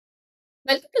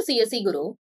Welcome to CSE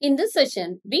Guru. In this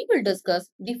session, we will discuss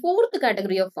the fourth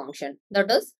category of function, that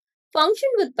is function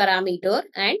with parameter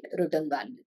and return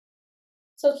value.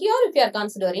 So here if you are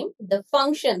considering the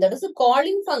function, that is a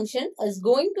calling function, is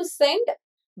going to send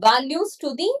values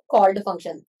to the called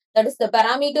function, that is the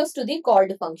parameters to the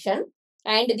called function,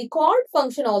 and the called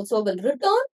function also will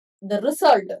return the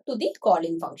result to the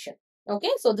calling function.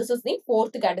 Okay, so this is the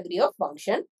fourth category of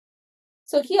function.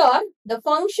 So here the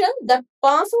function that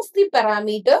passes the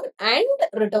parameter and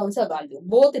returns a value,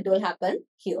 both it will happen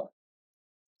here.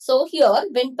 So here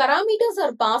when parameters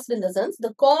are passed, in the sense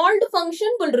the called function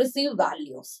will receive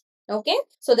values. Okay,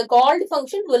 so the called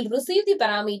function will receive the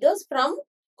parameters from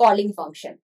calling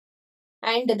function,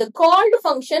 and the called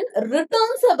function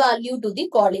returns a value to the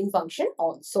calling function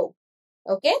also.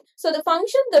 Okay, so the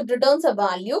function that returns a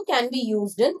value can be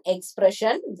used in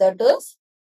expression, that is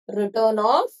return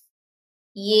of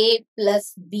A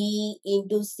plus B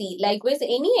into C. Likewise,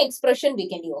 any expression we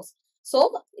can use. So,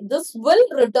 this will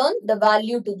return the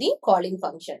value to the calling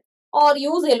function, or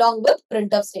use along with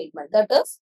printf statement. That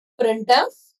is,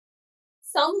 printf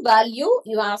some value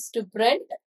you ask to print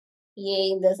A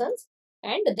in the sense,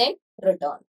 and then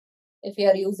return. If you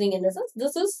are using in the sense,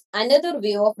 this is another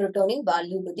way of returning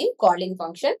value to the calling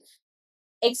function.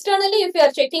 Externally, if you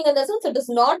are checking in the sense, it is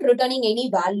not returning any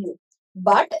value.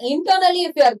 But internally,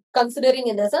 if you are considering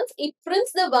in the sense, it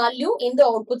prints the value in the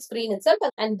output screen itself,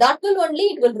 and that will only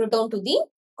it will return to the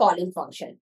calling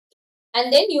function.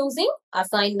 And then using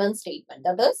assignment statement,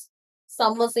 that is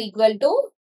sum is equal to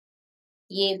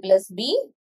A plus B,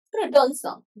 return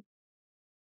sum.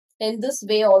 In this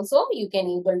way also you can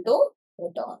able to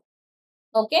return.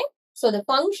 Okay, so the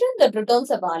function that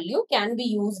returns a value can be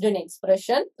used in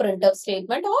expression, printf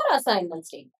statement, or assignment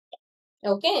statement.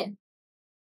 Okay.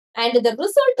 And the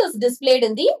result is displayed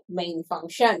in the main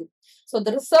function. So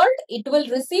the result, it will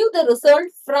receive the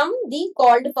result from the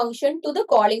called function to the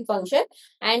calling function,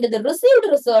 and the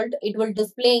received result, it will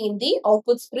display in the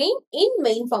output screen in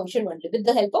main function only, with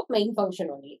the help of main function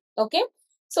only. Okay.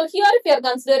 So here if you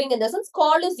are considering in the sense,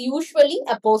 call is usually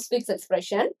a postfix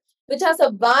expression which has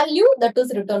a value that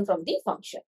is returned from the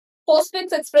function.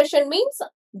 Postfix expression means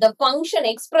the function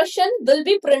expression will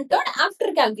be printed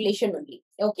after calculation only.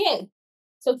 Okay.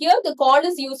 So here the call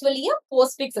is usually a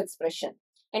postfix expression,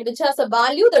 and which has a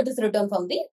value that is returned from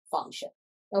the function.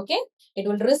 Okay, it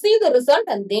will receive the result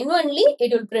and then only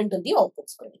it will print to the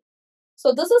output screen.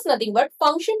 So this is nothing but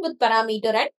function with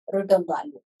parameter and return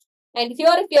value. And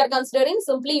here if you are considering,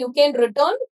 simply you can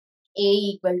return A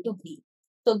equal to B.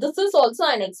 So this is also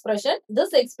an expression.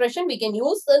 This expression we can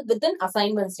use within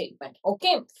assignment statement.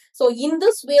 Okay, so in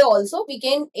this way also we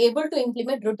can able to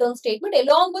implement return statement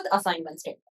along with assignment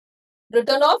statement.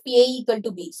 Return of A equal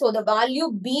to B. So the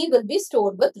value B will be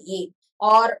stored with A,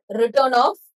 or return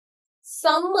of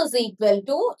sum is equal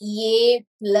to A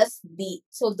plus B.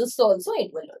 So this also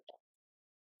it will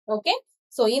return. Okay.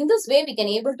 So in this way we can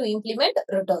able to implement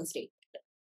return statement.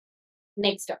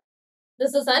 Next up,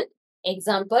 this is an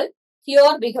example.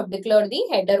 Here we have declared the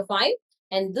header file,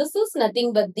 and this is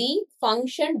nothing but the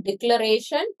function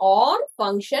declaration or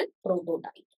function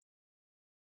prototype.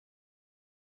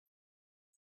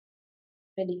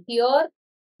 And here,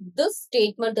 this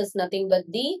statement is nothing but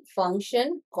the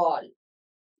function call.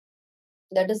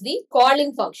 That is the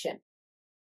calling function.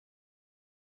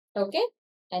 Okay.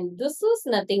 And this is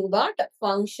nothing but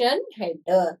function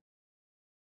header.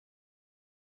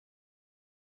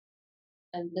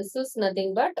 And this is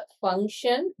nothing but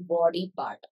function body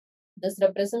part. This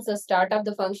represents the start of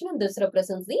the function, and this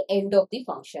represents the end of the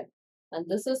function. And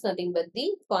this is nothing but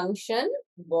the function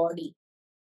body.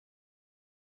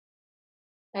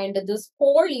 And this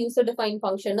whole user-defined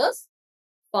function is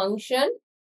function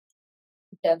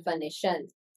definition.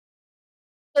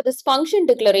 So this function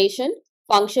declaration,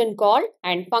 function call,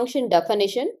 and function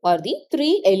definition are the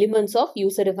three elements of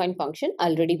user-defined function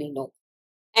already we know.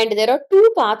 And there are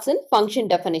two parts in function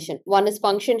definition. One is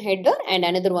function header and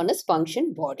another one is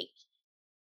function body.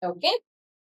 Okay.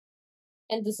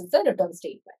 And this is the return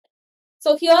statement.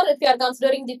 So here if you are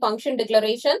considering the function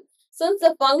declaration, since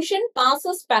the function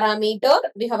passes parameter,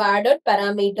 we have added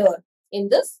parameter in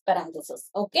this parenthesis.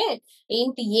 Okay.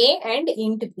 Int A and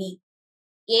int B.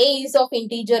 A is of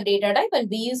integer data type and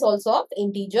B is also of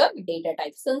integer data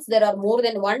type. Since there are more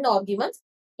than one arguments,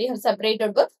 we have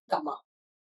separated with comma.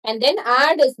 And then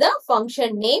add is the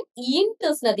function name. Int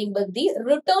is nothing but the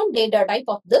return data type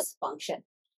of this function.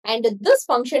 And this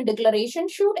function declaration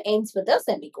should ends with a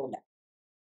semicolon.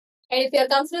 And if you are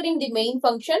considering the main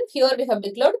function, here we have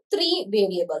declared three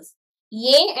variables.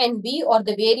 A and B are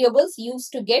the variables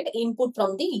used to get input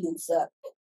from the user.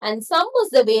 And sum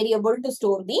is the variable to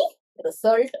store the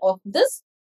result of this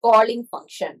calling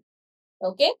function.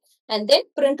 Okay, and then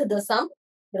print the sum,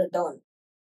 return.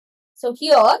 So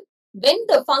here, when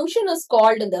the function is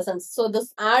called in the sense, so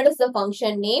this add is the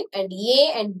function name and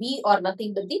A and B are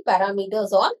nothing but the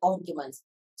parameters or arguments.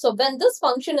 So when this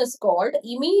function is called,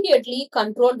 immediately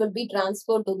control will be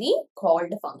transferred to the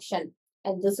called function.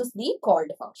 And this is the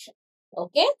called function.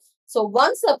 Okay. So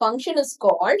once a function is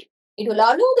called, it will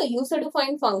allow the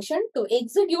user-defined function to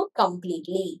execute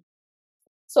completely.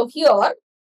 So here,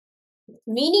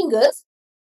 meaning is,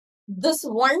 this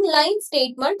one line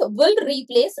statement will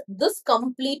replace this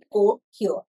complete code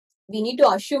here. We need to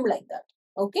assume like that.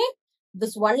 Okay.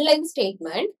 This one line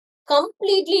statement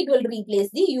completely it will replace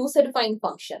the user defined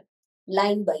function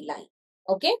line by line.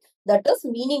 Okay. That is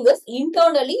meaning is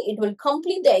internally it will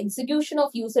complete the execution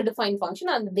of user defined function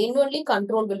and then only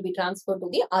control will be transferred to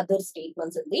the other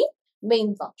statements in the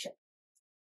main function.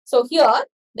 So here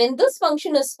when this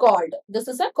function is called, this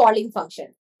is a calling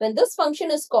function. When this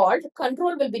function is called,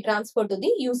 control will be transferred to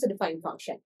the user-defined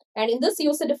function. And in this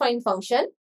user-defined function,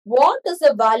 what is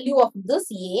the value of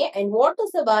this A and what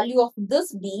is the value of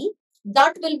this B,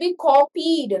 that will be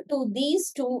copied to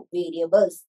these two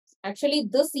variables. Actually,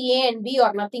 this A and B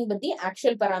are nothing but the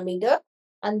actual parameter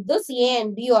and this A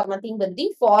and B are nothing but the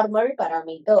formal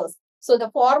parameters. So, the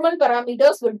formal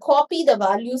parameters will copy the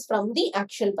values from the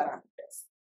actual parameters.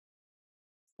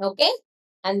 Okay,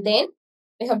 and then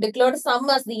we have declared sum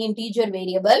as the integer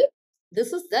variable.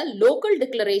 This is the local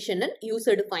declaration in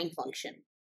user-defined function.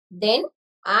 Then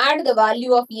add the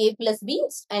value of A plus B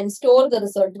and store the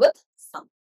result with sum.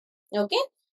 Okay.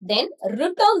 Then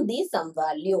return the sum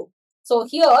value. So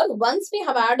here, once we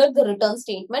have added the return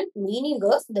statement, meaning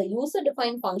is the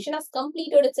user-defined function has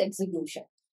completed its execution.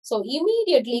 So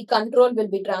immediately control will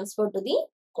be transferred to the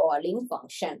calling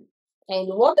function. And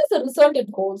what is the result it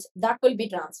holds? That will be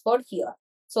transferred here.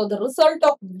 So the result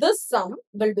of this sum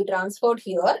will be transferred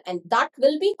here and that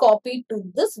will be copied to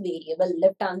this variable,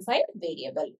 left hand side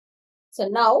variable. So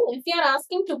now if you are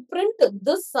asking to print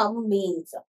this sum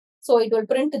means, so it will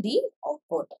print the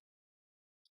output.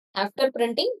 After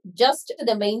printing, just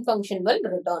the main function will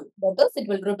return. That is, it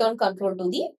will return control to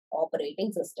the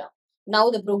operating system. Now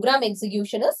the program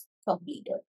execution is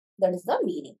completed. That is the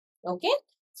meaning. Okay.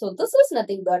 So this is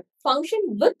nothing but function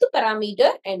with the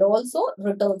parameter and also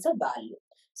returns a value.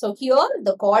 So here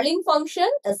the calling function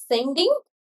is sending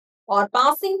or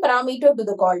passing parameter to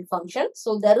the called function.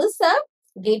 So there is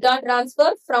a data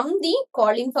transfer from the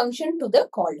calling function to the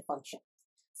called function.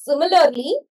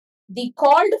 Similarly, the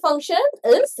called function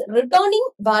is returning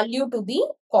value to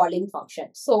the calling function.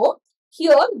 So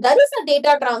here there is a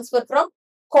data transfer from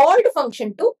called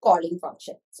function to calling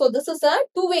function. So this is a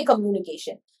two-way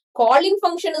communication. Calling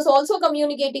function is also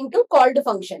communicating to called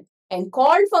function and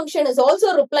called function is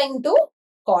also replying to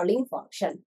calling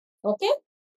function. Okay.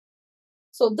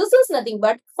 So this is nothing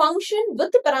but function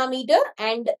with parameter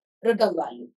and return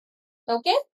value.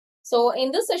 Okay. So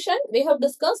in this session, we have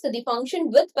discussed the function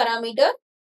with parameter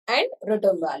and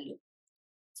return value.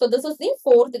 So this is the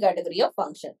fourth category of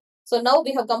function. So now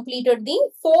we have completed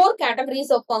the 4 categories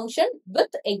of function with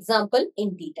example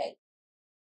in detail.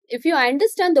 If you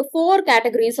understand the 4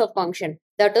 categories of function,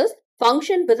 that is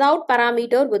function without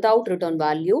parameter without return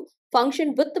value,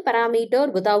 function with the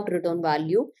parameter without return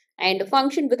value, and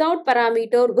function without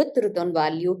parameter with return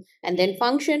value, and then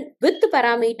function with the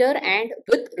parameter and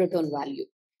with return value.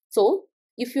 So,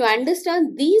 if you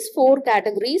understand these 4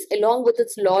 categories along with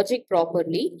its logic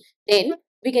properly, then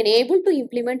we can able to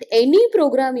implement any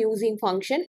program using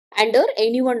function under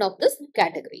any one of these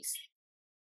categories.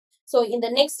 So, in the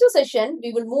next session,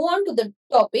 we will move on to the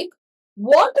topic,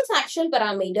 what is actual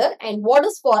parameter and what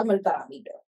is formal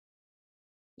parameter.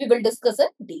 We will discuss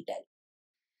in detail.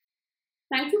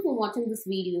 Thank you for watching this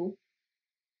video.